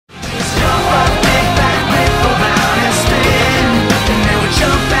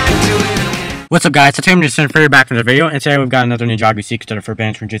What's up, guys? So today I'm just for back from the video, and today we've got another Ninjago Secret for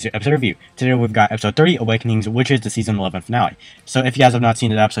Spinjitzu episode review. Today we've got episode 30, Awakenings, which is the season 11 finale. So if you guys have not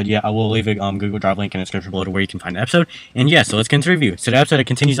seen the episode yet, I will leave a Google Drive link in the description below to where you can find the episode. And yeah, so let's get into the review. So the episode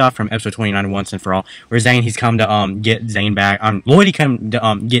continues off from episode 29 once and for all, where Zane he's come to get Zane back. Lloyd he come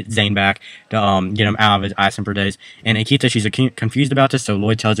to get Zane back to get him out of his ice for days. And Akita, she's confused about this, so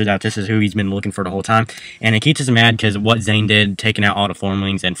Lloyd tells her that this is who he's been looking for the whole time. And Akita's mad because what Zane did, taking out all the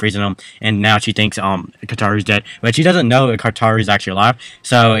formlings and freezing them, and now she thinks Kataru's dead, but she doesn't know that Kataru's actually alive.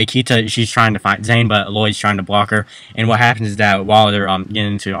 So Akita, she's trying to fight Zane, but Lloyd's trying to block her. And what happens is that while they're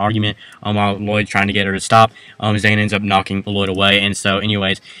getting into an argument, while Lloyd's trying to get her to stop, Zane ends up knocking Lloyd away. And so,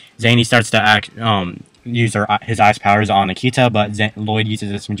 anyways, Zane he starts to use his ice powers on Akita, but Lloyd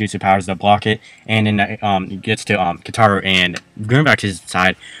uses his Spinjitzu powers to block it, and then gets to Kataru and going back to his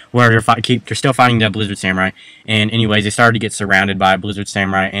side, where they're still fighting the Blizzard Samurai. And anyways, they started to get surrounded by Blizzard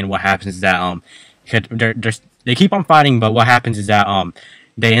Samurai, and what happens is that they keep on fighting, but what happens is that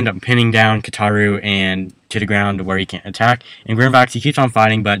they end up pinning down Kataru and to the ground where he can't attack. And Grimvax, he keeps on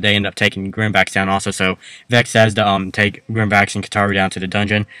fighting, but they end up taking Grimvax down also. So Vex says to take Grimvax and Kataru down to the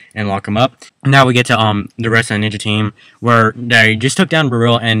dungeon and lock them up. Now we get to the rest of the ninja team, where they just took down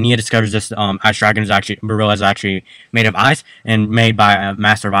Beryl, and Nia discovers this ice dragon is actually made of ice and made by a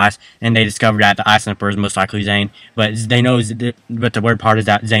master of ice. And they discover that the ice emperor is most likely Zane, but they know. But the weird part is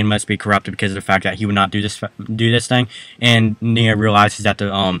that Zane must be corrupted because of the fact that he would not do this thing. And Nia realizes that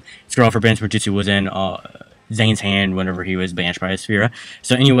the scroll for Spinjitzu was in Zane's hand whenever he was banished by his Sphera.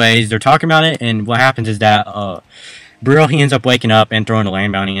 So anyways, they're talking about it, and what happens is that Beryl, he ends up waking up and throwing a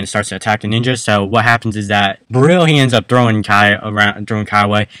land bounty and starts to attack the ninja. So what happens is that Beryl, he ends up throwing Kai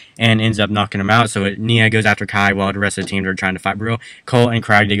away and ends up knocking him out. So Nia goes after Kai while the rest of the team are trying to fight Beryl. Cole and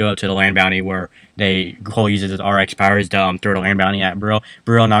Crag, they go up to the land bounty where Cole uses his RX powers to throw the land bounty at Beryl.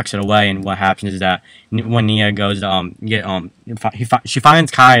 Beryl knocks it away, and what happens is that when Nia goes to she finds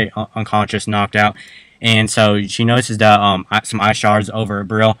Kai unconscious, knocked out. And so she notices that some ice shards over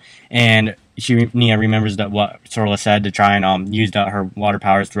Beryl, and Nia remembers that what Sorla said to try and use her water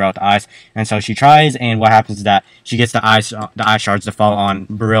powers throughout the ice. And so she tries, and what happens is that she gets the ice shards to fall on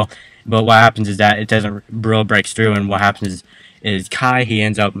Beryl. But what happens is that Beryl breaks through, and what happens is Kai, he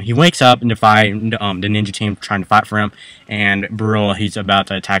wakes up and defy the ninja team trying to fight for him, and Beryl, he's about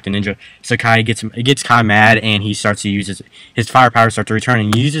to attack the ninja. So Kai gets Kai mad, and he starts to use his fire powers start to return,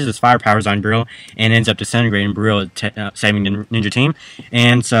 and he uses his fire powers on Beryl and ends up disintegrating Beryl, saving the ninja team.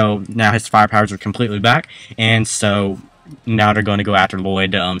 And so now his fire powers are completely back, and so now they're going to go after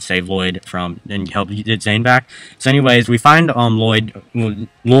Lloyd to save Lloyd from and help get Zane back. So anyways, we find Lloyd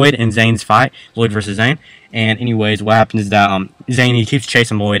and Zane's fight, Lloyd versus Zane. And anyways, what happens is that Zane, he keeps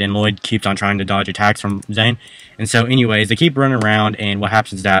chasing Lloyd, and Lloyd keeps on trying to dodge attacks from Zane. And so anyways, they keep running around, and what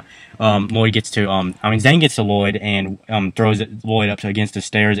happens is that Lloyd gets to Zane gets to Lloyd and throws Lloyd up against the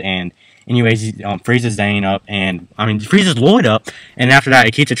stairs, and anyways, he freezes Zane up, and freezes Lloyd up. And after that,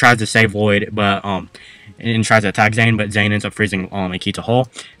 Akita tries to save Lloyd, but and tries to attack Zane, but Zane ends up freezing Akita whole.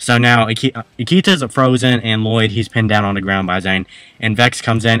 So now Akita's frozen, and Lloyd, he's pinned down on the ground by Zane. And Vex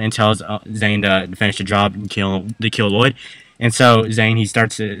comes in and tells Zane to finish the job and kill Lloyd. And so Zane, he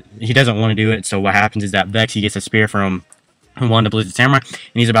doesn't want to do it. So what happens is that Vex, he gets a spear from one of the Blizzard Samurai,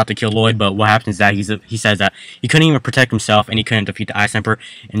 and he's about to kill Lloyd. But what happens is that he says that he couldn't even protect himself, and he couldn't defeat the Ice Emperor.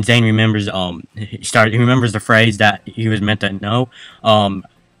 And Zane remembers he remembers the phrase that he was meant to know.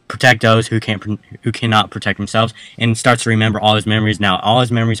 Protect those who cannot protect themselves, and starts to remember all his memories. Now all his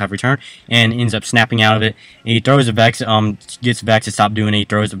memories have returned, and ends up snapping out of it. And he throws a Vex, gets Vex to stop doing it. He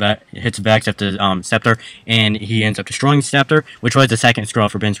throws hits Vex at the scepter, and he ends up destroying the scepter, which was the second scroll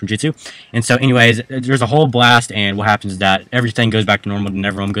for Spinjitzu. And so anyways, there's a whole blast, and what happens is that everything goes back to normal, and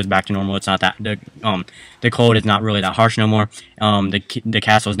everyone goes back to normal. It's not that the cold is not really that harsh no more. The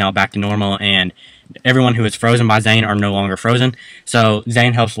castle is now back to normal, and everyone who is frozen by Zane are no longer frozen. So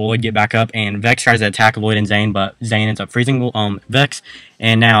Zane helps Lloyd get back up, and Vex tries to attack Lloyd and Zane, but Zane ends up freezing Vex.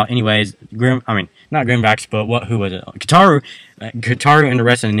 And now, anyways, not Grimvax, but who was it? Kataru and the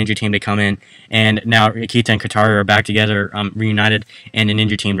rest of the ninja team, they come in, and now Akita and Kataru are back together, reunited, and the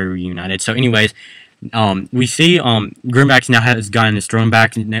ninja team are reunited. So anyways, we see Grimvax now has gotten his throne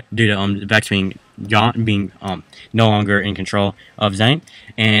back due to Vex being no longer in control of Zane.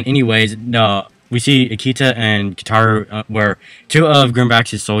 And anyways, we see Akita and Kataru, where two of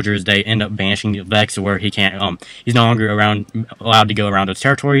Grimvax's soldiers, they end up banishing Vex, where he can't, he's no longer allowed to go around those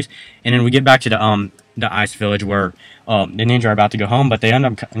territories. And then we get back to the ice village, where the ninja are about to go home, but they end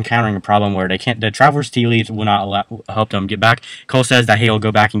up encountering a problem where the traveler's tea leaves will not help them get back. Cole says that he'll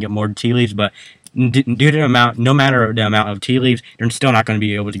go back and get more tea leaves, but due to the amount, no matter the amount of tea leaves, they're still not going to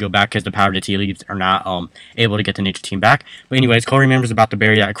be able to go back because the power of the tea leaves are not able to get the ninja team back. But anyways, Cole remembers about the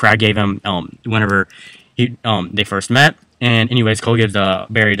berry that Crag gave him whenever they first met. And anyways, Cole gives the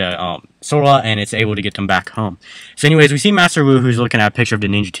berry to Sora, and it's able to get them back home. So anyways, we see Master Wu, who's looking at a picture of the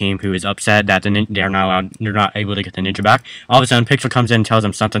ninja team, who is upset that they're not able to get the ninja back. All of a sudden, Pixel comes in and tells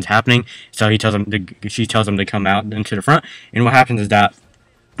him something's happening. So she tells him to come out into the front. And what happens is that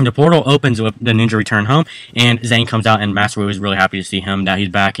the portal opens with the ninja return home, and Zane comes out, and Master Wu is really happy to see him, that he's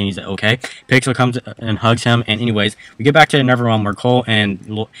back, and he's okay. Pixel comes and hugs him, and anyways, we get back to the Neverrealm where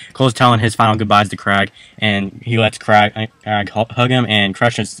Cole's telling his final goodbyes to Crag, and he lets Crag hug him and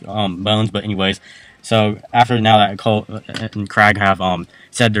crush his bones. But anyways, so after now that Cole and Crag have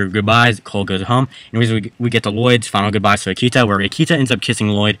said their goodbyes, Cole goes home. Anyways, we get to Lloyd's final goodbyes to Akita, where Akita ends up kissing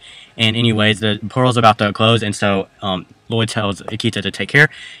Lloyd. And anyways, the portal's about to close, and so Lloyd tells Akita to take care,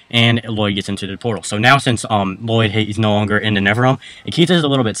 and Lloyd gets into the portal. So now, since Lloyd is no longer in the Neverrealm, Akita is a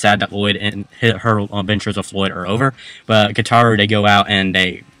little bit sad that Lloyd and her adventures with Lloyd are over. But Kataru, they go out and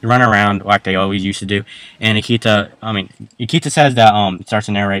they run around like they always used to do. And Akita says that starts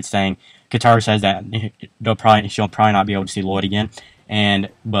to narrate saying, Kataru says that she'll probably not be able to see Lloyd again,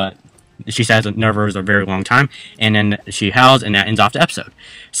 but she says that never is a very long time, and then she howls, and that ends off the episode.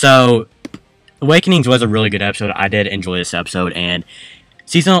 So Awakenings was a really good episode. I did enjoy this episode, and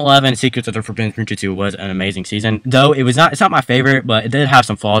Season 11, Secrets of the Forbidden Spinjitzu, was an amazing season. Though it's not my favorite, but it did have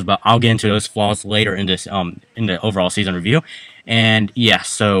some flaws. But I'll get into those flaws later in this in the overall season review. And yeah,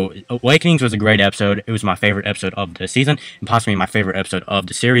 so Awakenings was a great episode. It was my favorite episode of the season, and possibly my favorite episode of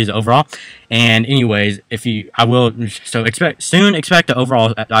the series overall. And anyways, expect the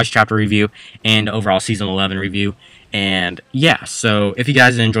overall last chapter review and the overall Season 11 review. And yeah, so if you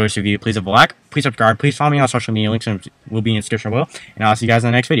guys enjoyed this review, please leave a like, please subscribe, please follow me on social media, links will be in the description below, and I'll see you guys in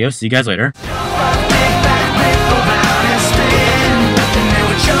the next video. See you guys later.